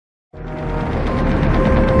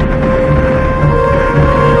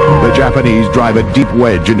Japanese drive a deep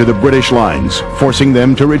wedge into the British lines, forcing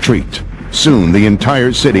them to retreat. Soon the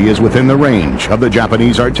entire city is within the range of the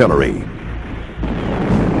Japanese artillery.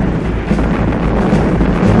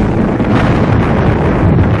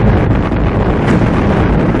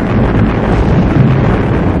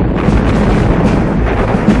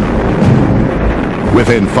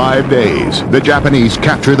 Within 5 days, the Japanese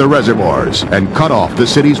capture the reservoirs and cut off the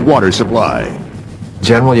city's water supply.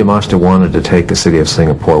 General Yamashita wanted to take the city of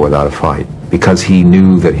Singapore without a fight because he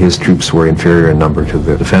knew that his troops were inferior in number to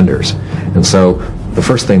the defenders. And so the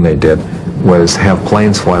first thing they did was have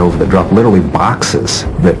planes fly over that dropped literally boxes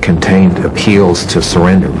that contained appeals to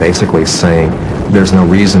surrender, basically saying there's no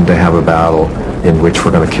reason to have a battle in which we're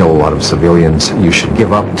going to kill a lot of civilians. You should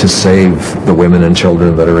give up to save the women and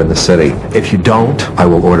children that are in the city. If you don't, I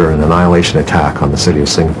will order an annihilation attack on the city of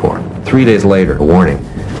Singapore. 3 days later, a warning,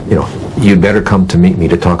 you'd better come to meet me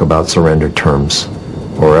to talk about surrender terms,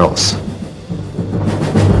 or else.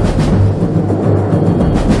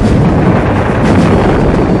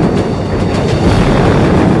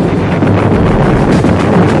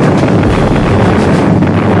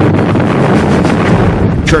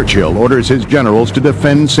 Churchill orders his generals to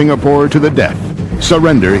defend Singapore to the death.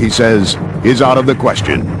 Surrender, he says, is out of the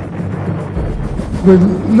question. We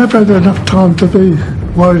never had enough time to be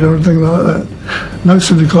worried or anything like that. No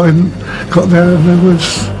sooner got there and there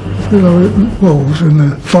was, walls in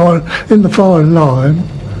the firing line,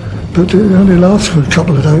 but it only lasted for a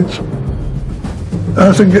couple of days.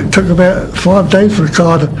 I think it took about 5 days for a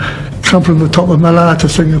car to come from the top of Malaya to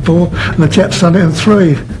Singapore, and the Japs done it in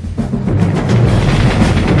 3.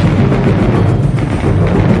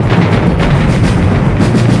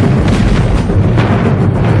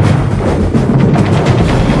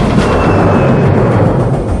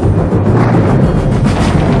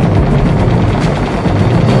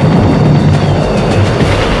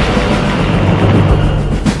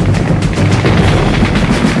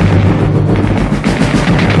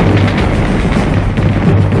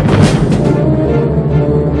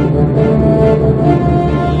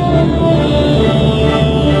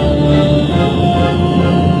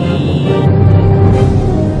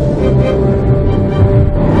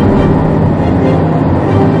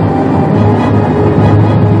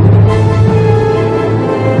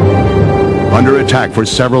 Under attack for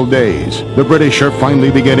several days, the British are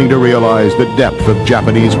finally beginning to realize the depth of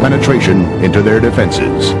Japanese penetration into their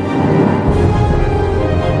defenses.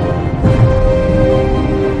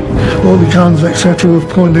 All the guns, etc., were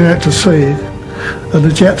pointing out to sea, and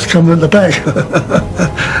the Japs coming at the back,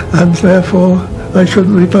 and therefore they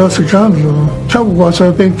couldn't reverse the guns. The trouble was they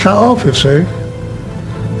were being cut off, you see.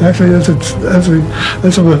 Actually, as we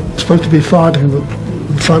were supposed to be fighting the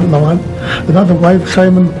front line, another wave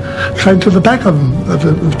came to the back of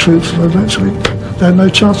the troops, and actually they had no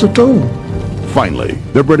chance at all. Finally,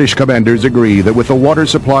 the British commanders agree that with the water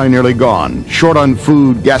supply nearly gone, short on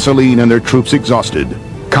food, gasoline, and their troops exhausted,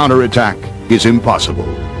 counterattack is impossible.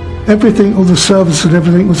 Everything, all the service and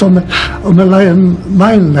everything was on the Malayan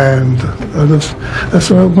mainland, and that's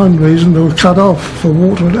one reason they were cut off for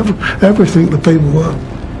water and everything the people were.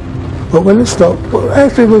 But when it stopped,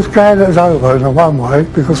 actually it was glad it was over in one way,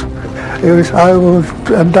 because it was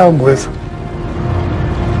over and done with.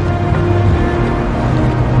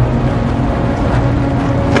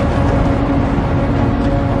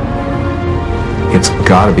 It's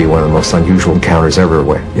got to be one of the most unusual encounters ever.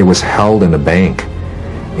 It was held in a bank,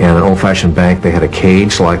 and an old-fashioned bank, they had a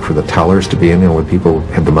cage like for the tellers to be in, when people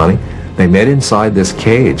had the money. They met inside this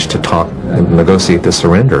cage to talk and negotiate the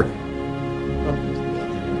surrender.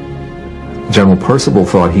 General Percival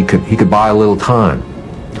thought he could buy a little time,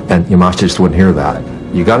 and Yamashita just wouldn't hear that.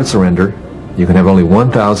 You got to surrender. You can have only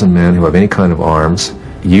 1,000 men who have any kind of arms.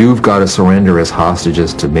 You've got to surrender as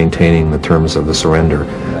hostages to maintaining the terms of the surrender.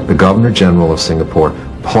 The Governor General of Singapore,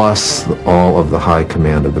 plus all of the high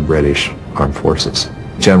command of the British Armed Forces.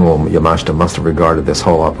 General Yamashita must have regarded this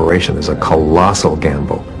whole operation as a colossal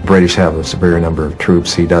gamble. The British have a superior number of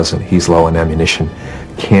troops. He doesn't. He's low on ammunition.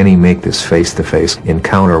 Can he make this face-to-face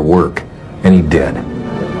encounter work? And he did.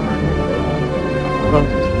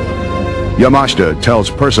 Yamashita tells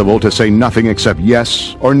Percival to say nothing except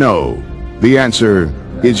yes or no. The answer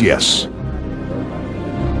is yes.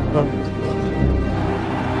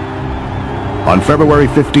 On February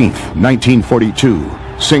 15th, 1942,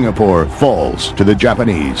 Singapore falls to the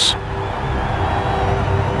Japanese.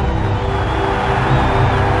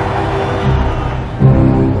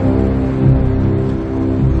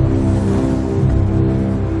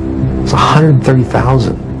 It's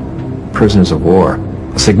 130,000 prisoners of war.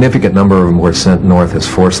 A significant number of them were sent north as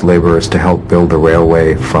forced laborers to help build the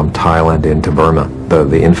railway from Thailand into Burma.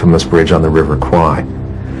 the infamous bridge on the River Kwai.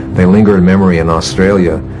 They linger in memory in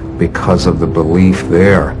Australia because of the belief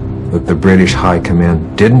there that the British High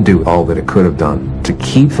Command didn't do all that it could have done to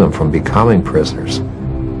keep them from becoming prisoners.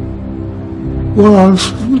 Well, I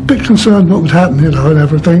was a bit concerned what would happen, you know, and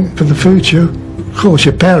everything for the future. Of course,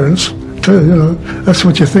 your parents, too, you know, that's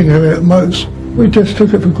what you think about most. We just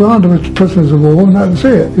took it for granted as prisoners of war, and that was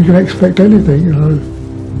it. You can expect anything, you know.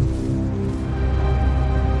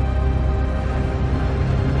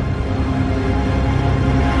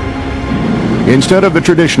 Instead of the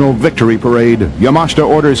traditional victory parade, Yamashita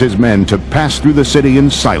orders his men to pass through the city in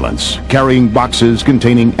silence, carrying boxes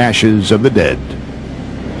containing ashes of the dead.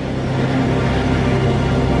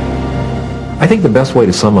 I think the best way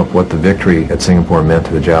to sum up what the victory at Singapore meant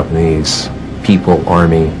to the Japanese people,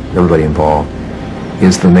 army, everybody involved,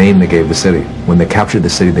 is the name they gave the city. When they captured the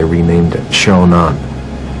city, they renamed it Shonan.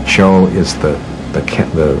 Sho is the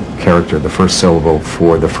character, the first syllable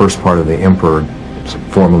for the first part of the emperor's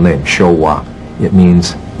formal name, Showa. It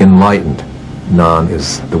means enlightened. Nan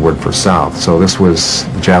is the word for south. So this was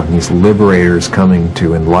the Japanese liberators coming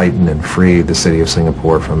to enlighten and free the city of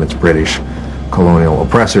Singapore from its British colonial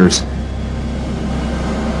oppressors.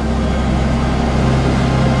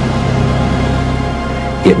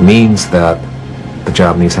 It means that the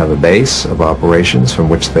Japanese have a base of operations from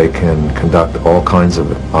which they can conduct all kinds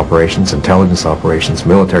of operations, intelligence operations,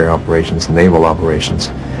 military operations, naval operations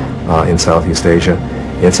in Southeast Asia.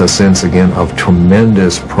 It's a sense, again, of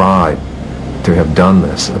tremendous pride to have done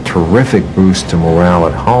this, a terrific boost to morale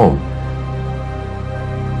at home.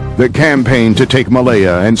 The campaign to take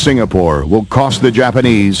Malaya and Singapore will cost the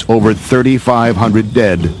Japanese over 3,500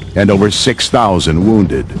 dead and over 6,000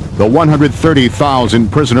 wounded. The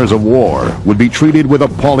 130,000 prisoners of war would be treated with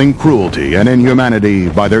appalling cruelty and inhumanity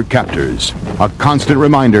by their captors, a constant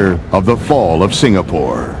reminder of the fall of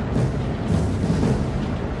Singapore.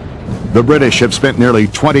 The British have spent nearly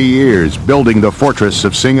 20 years building the fortress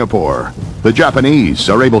of Singapore. The Japanese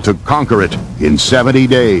are able to conquer it in 70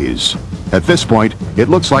 days. At this point, it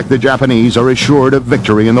looks like the Japanese are assured of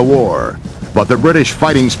victory in the war. But the British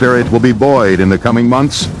fighting spirit will be buoyed in the coming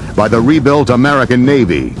months by the rebuilt American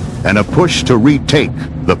Navy and a push to retake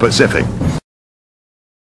the Pacific.